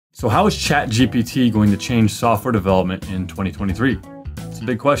So how is ChatGPT going to change software development in 2023? It's a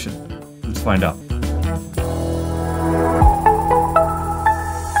big question. Let's find out.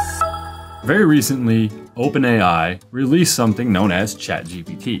 Very recently, OpenAI released something known as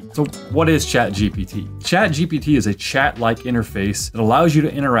ChatGPT. So what is ChatGPT? ChatGPT is a chat-like interface that allows you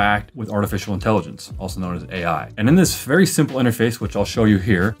to interact with artificial intelligence, also known as AI. And in this very simple interface, which I'll show you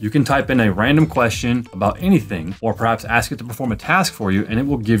here, you can type in a random question about anything, or perhaps ask it to perform a task for you, and it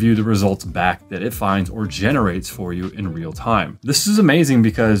will give you the results back that it finds or generates for you in real time. This is amazing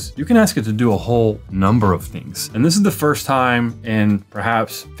because you can ask it to do a whole number of things. And this is the first time in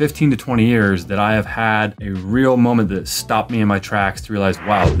perhaps 15 to 20 years that I have had a real moment that stopped me in my tracks to realize,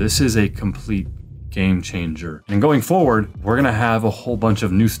 wow, this is a complete game changer. And going forward, we're gonna have a whole bunch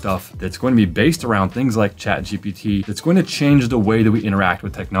of new stuff that's going to be based around things like ChatGPT that's going to change the way that we interact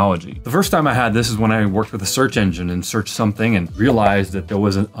with technology. The first time I had this is when I worked with a search engine and searched something and realized that there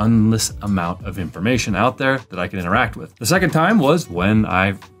was an endless amount of information out there that I could interact with. The second time was when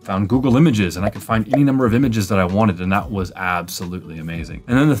I found Google Images and I could find any number of images that I wanted, and that was absolutely amazing.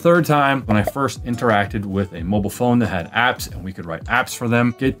 And then the third time, when I first interacted with a mobile phone that had apps and we could write apps for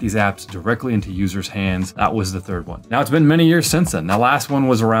them, get these apps directly into users' hands, that was the third one. Now it's been many years since then. Now last one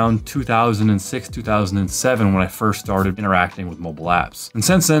was around 2006, 2007 when I first started interacting with mobile apps. And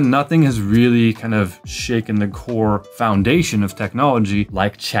since then, nothing has really kind of shaken the core foundation of technology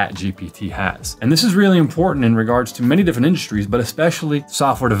like ChatGPT has. And this is really important in regards to many different industries, but especially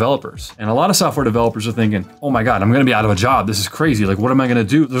software developers. And a lot of software developers are thinking, oh my God, I'm gonna be out of a job. This is crazy. Like, what am I gonna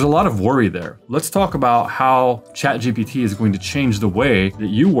do? There's a lot of worry there. Let's talk about how ChatGPT is going to change the way that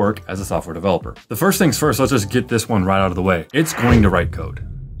you work as a software developer. The first things first, let's just get this one right out of the way. It's going to write code.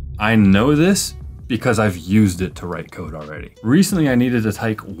 I know this because I've used it to write code already. Recently, I needed to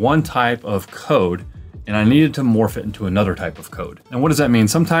take one type of code and I needed to morph it into another type of code. And what does that mean?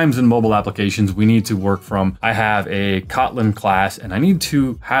 Sometimes in mobile applications, we need to work from, I have a Kotlin class and I need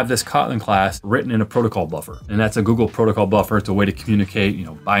to have this Kotlin class written in a protocol buffer. And that's a Google protocol buffer. It's a way to communicate,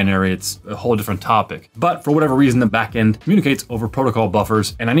 binary, it's a whole different topic. But for whatever reason, the backend communicates over protocol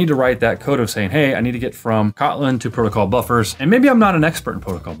buffers. And I need to write that code of saying, hey, I need to get from Kotlin to protocol buffers. And maybe I'm not an expert in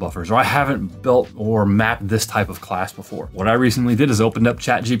protocol buffers, or I haven't built or mapped this type of class before. What I recently did is opened up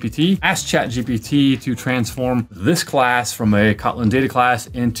ChatGPT, asked ChatGPT to transform this class from a Kotlin data class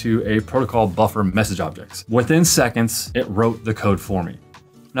into a protocol buffer message objects. Within seconds, it wrote the code for me.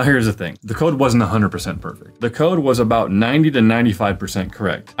 Now here's the thing, the code wasn't 100% perfect. The code was about 90 to 95%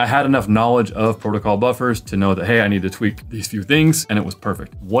 correct. I had enough knowledge of protocol buffers to know that, hey, I need to tweak these few things, and it was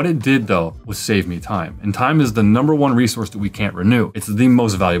perfect. What it did though was save me time. And time is the number one resource that we can't renew. It's the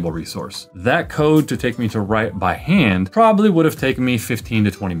most valuable resource. That code to take me to write by hand probably would have taken me 15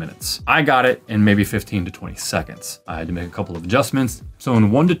 to 20 minutes. I got it in maybe 15 to 20 seconds. I had to make a couple of adjustments. So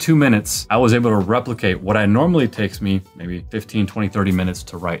in 1 to 2 minutes, I was able to replicate what I normally takes me maybe 15, 20, 30 minutes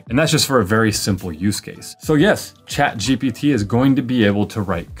to write. And that's just for a very simple use case. So yes, ChatGPT is going to be able to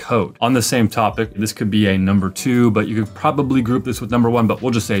write code. On the same topic, this could be a number 2, but you could probably group this with number 1, but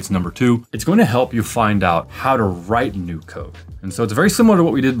we'll just say it's number 2. It's going to help you find out how to write new code. And so it's very similar to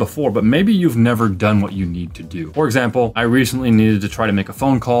what we did before, but maybe you've never done what you need to do. For example, I recently needed to try to make a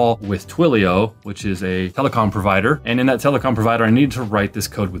phone call with Twilio, which is a telecom provider. And in that telecom provider, I needed to write this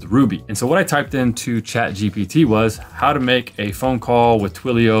code with Ruby. And so what I typed into ChatGPT was how to make a phone call with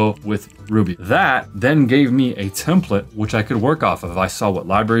Twilio with Ruby. That then gave me a template which I could work off of. I saw what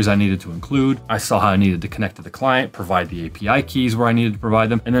libraries I needed to include. I saw how I needed to connect to the client, provide the API keys where I needed to provide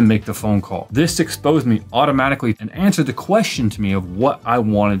them, and then make the phone call. This exposed me automatically and answered the question to me of what I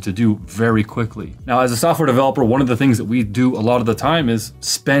wanted to do very quickly. Now, as a software developer, one of the things that we do a lot of the time is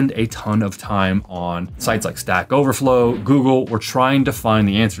spend a ton of time on sites like Stack Overflow, Google. We're trying to find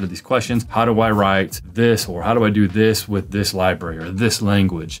the answer to these questions. How do I write this, or how do I do this with this library or this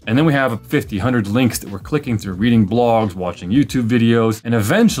language? And then we have 50, 100 links that we're clicking through, reading blogs, watching YouTube videos. And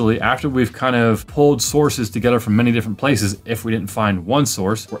eventually, after we've kind of pulled sources together from many different places, if we didn't find one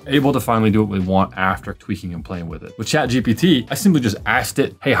source, we're able to finally do what we want after tweaking and playing with it. With ChatGPT, I simply just asked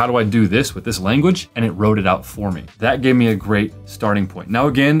it, hey, how do I do this with this language? And it wrote it out for me. That gave me a great starting point. Now,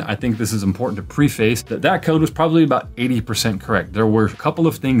 again, I think this is important to preface that that code was probably about 80% correct. There were a couple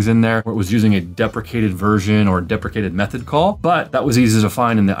of things in there where it was using a deprecated version or a deprecated method call, but that was easy to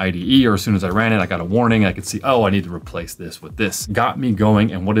find in the IDE. be, or as soon as I ran it, I got a warning. I could see, oh, I need to replace this with this. Got me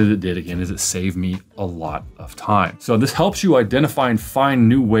going, and what it did again is it saved me a lot of time. So this helps you identify and find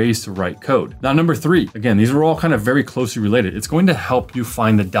new ways to write code. Now, number 3, again, these are all kind of very closely related. It's going to help you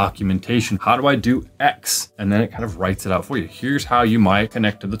find the documentation. How do I do X? And then it kind of writes it out for you. Here's how you might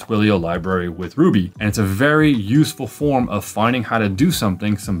connect to the Twilio library with Ruby. And it's a very useful form of finding how to do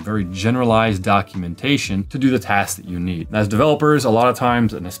something, some very generalized documentation to do the task that you need. As developers, a lot of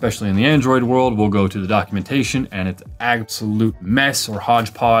times, and especially in the Android world, we'll go to the documentation and it's absolute mess or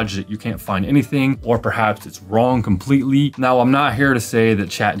hodgepodge that you can't find anything, or perhaps it's wrong completely. Now, I'm not here to say that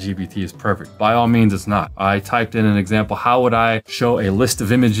ChatGPT is perfect. By all means, it's not. I typed in an example, how would I show a list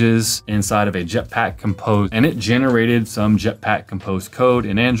of images inside of a Jetpack Compose, and it generated some Jetpack Compose code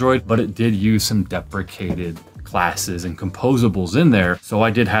in Android, but it did use some deprecated classes and composables in there. So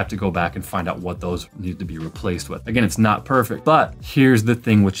I did have to go back and find out what those need to be replaced with. Again, it's not perfect, but here's the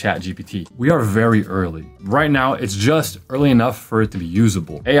thing with ChatGPT. We are very early. Right now, it's just early enough for it to be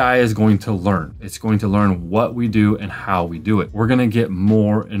usable. AI is going to learn. It's going to learn what we do and how we do it. We're going to get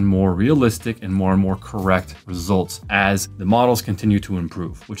more and more realistic and more correct results as the models continue to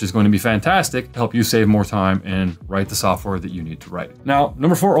improve, which is going to be fantastic to help you save more time and write the software that you need to write. Now,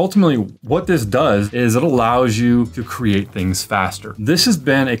 number 4, ultimately, what this does is it allows you to create things faster. This has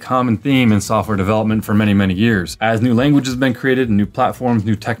been a common theme in software development for many years. As new languages have been created, new platforms,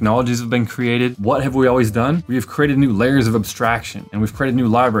 new technologies have been created, what have we always done? We have created new layers of abstraction, and we've created new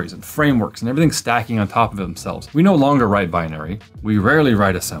libraries and frameworks and everything stacking on top of themselves. We no longer write binary. We rarely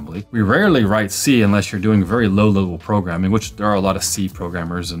write assembly. We rarely write C unless you're doing very low-level programming, which there are a lot of C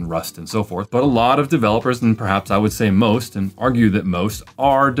programmers and Rust and so forth. But a lot of developers, and perhaps I would say most, and argue that most,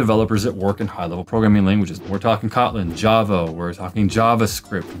 are developers that work in high-level programming languages. We're talking Kotlin, Java, we're talking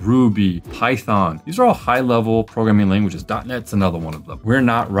JavaScript, Ruby, Python. These are all high-level programming languages. .NET's another one of them. We're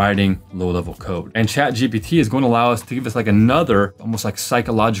not writing low-level code. And ChatGPT is going to allow us to give us like another, almost like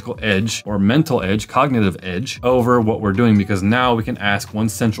psychological edge or mental edge, cognitive edge over what we're doing, because now we can ask one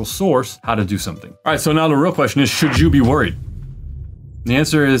central source how to do something. All right, so now the real question is, should you be worried? The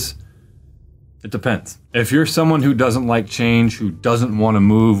answer is, it depends. If you're someone who doesn't like change, who doesn't want to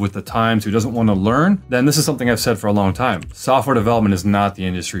move with the times, who doesn't want to learn, then this is something I've said for a long time. Software development is not the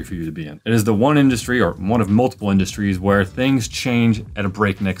industry for you to be in. It is the one industry, or one of multiple industries, where things change at a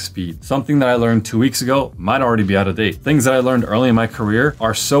breakneck speed. Something that I learned 2 weeks ago might already be out of date. Things that I learned early in my career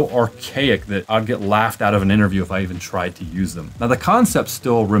are so archaic that I'd get laughed out of an interview if I even tried to use them. Now, the concepts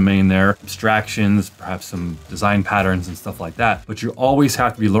still remain there, abstractions, perhaps some design patterns and stuff like that, but you always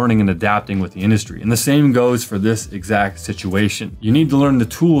have to be learning and adapting with the industry. And the same goes for this exact situation. You need to learn the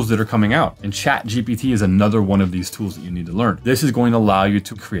tools that are coming out, and ChatGPT is another one of these tools that you need to learn. This is going to allow you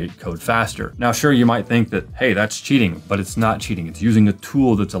to create code faster. Now, sure, you might think that, hey, that's cheating, but it's not cheating. It's using a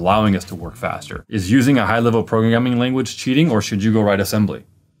tool that's allowing us to work faster. Is using a high-level programming language cheating, or should you go write assembly?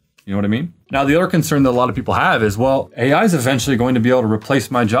 You know what I mean? Now, the other concern that a lot of people have is, well, AI is eventually going to be able to replace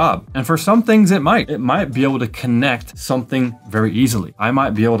my job. And for some things, it might. It might be able to connect something very easily. I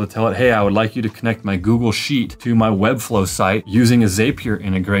might be able to tell it, hey, I would like you to connect my Google Sheet to my Webflow site using a Zapier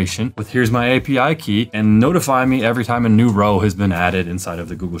integration with here's my API key, and notify me every time a new row has been added inside of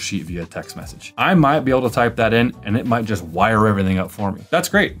the Google Sheet via text message. I might be able to type that in, and it might just wire everything up for me. That's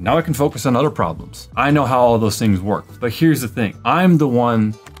great. Now I can focus on other problems. I know how all those things work. But here's the thing. I'm the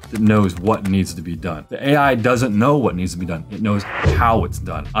one that knows what needs to be done. The AI doesn't know what needs to be done. It knows how it's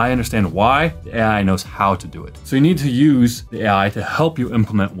done. I understand why. The AI knows how to do it. So you need to use the AI to help you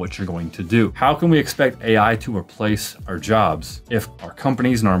implement what you're going to do. How can we expect AI to replace our jobs if our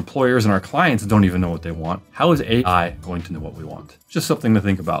companies and our employers and our clients don't even know what they want? How is AI going to know what we want? Just something to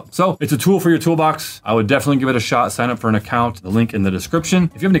think about. So it's a tool for your toolbox. I would definitely give it a shot. Sign up for an account. The link in the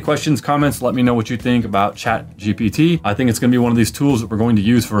description. If you have any questions, comments, let me know what you think about ChatGPT. I think it's going to be one of these tools that we're going to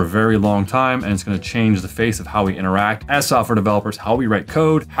use for a very long time, and it's going to change the face of how we interact as software developers, how we write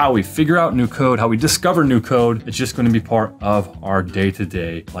code, how we figure out new code, how we discover new code. It's just going to be part of our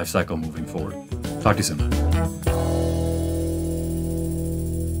day-to-day life cycle moving forward. Talk to you soon.